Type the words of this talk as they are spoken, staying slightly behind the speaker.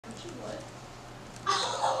What?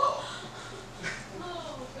 Oh,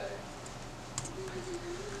 okay.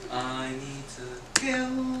 I need to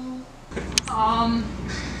kill.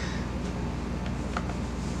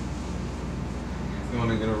 You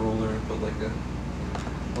want to get a ruler and put like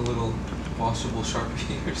a little washable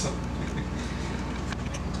Sharpie or something.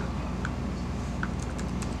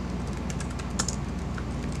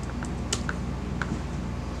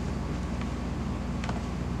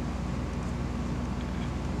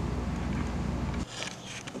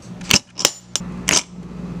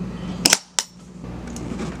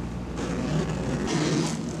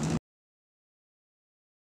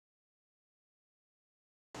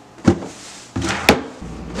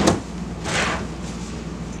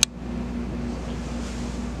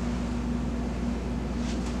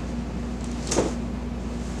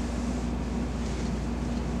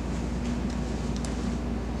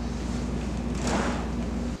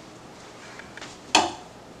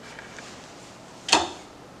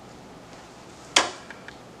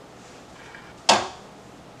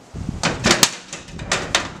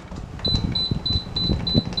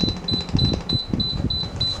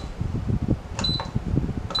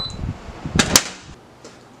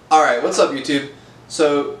 Alright, what's up YouTube?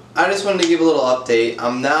 So, I just wanted to give a little update.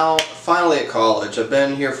 I'm now finally at college. I've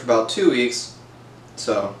been here for about 2 weeks,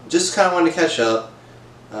 so just kind of wanted to catch up.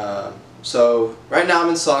 So, right now I'm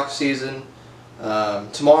in soccer season.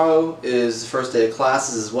 Tomorrow is the first day of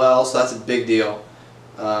classes as well, so that's a big deal.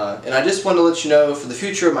 And I just wanted to let you know, for the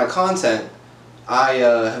future of my content, I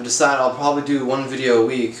have decided I'll probably do one video a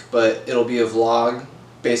week, but it'll be a vlog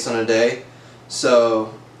based on a day.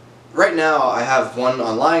 So, right now I have one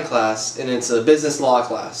online class, and it's a business law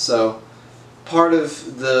class. So part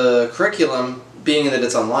of the curriculum, being that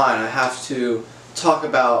it's online, I have to talk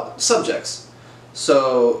about subjects.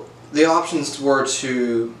 So the options were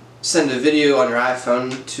to send a video on your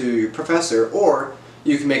iPhone to your professor, or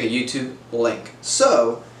you can make a YouTube link.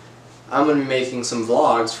 So I'm going to be making some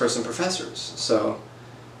vlogs for some professors. So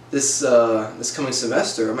this coming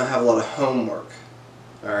semester I'm going to have a lot of homework.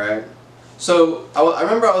 Alright? So, I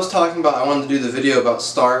remember I was talking about I wanted to do the video about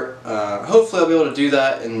START. Hopefully I'll be able to do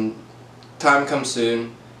that and time comes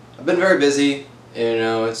soon. I've been very busy, you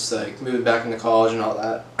know, it's like moving back into college and all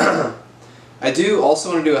that. I do also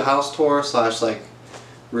want to do a house tour slash like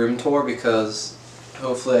room tour, because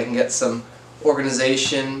hopefully I can get some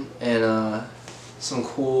organization and some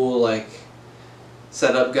cool like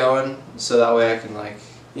setup going, so that way I can like,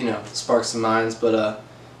 you know, spark some minds, but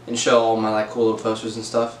and show all my like cool little posters and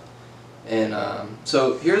stuff. And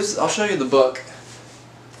so I'll show you the book.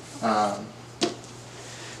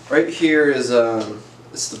 Right here is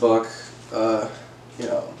it's the book. You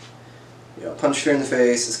know, punch fear in the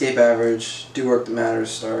face, escape average, do work that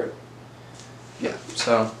matters, START. Yeah,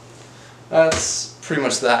 so that's pretty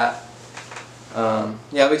much that. Yeah,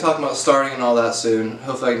 I'll be talking about starting and all that soon.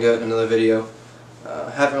 Hopefully I can do it in another video.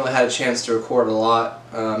 Haven't really had a chance to record a lot.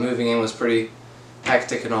 Moving in was pretty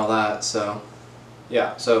hectic and all that, so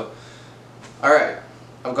yeah. So alright,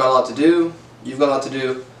 I've got a lot to do, you've got a lot to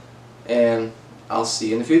do, and I'll see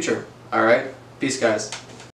you in the future. Alright? Peace, guys.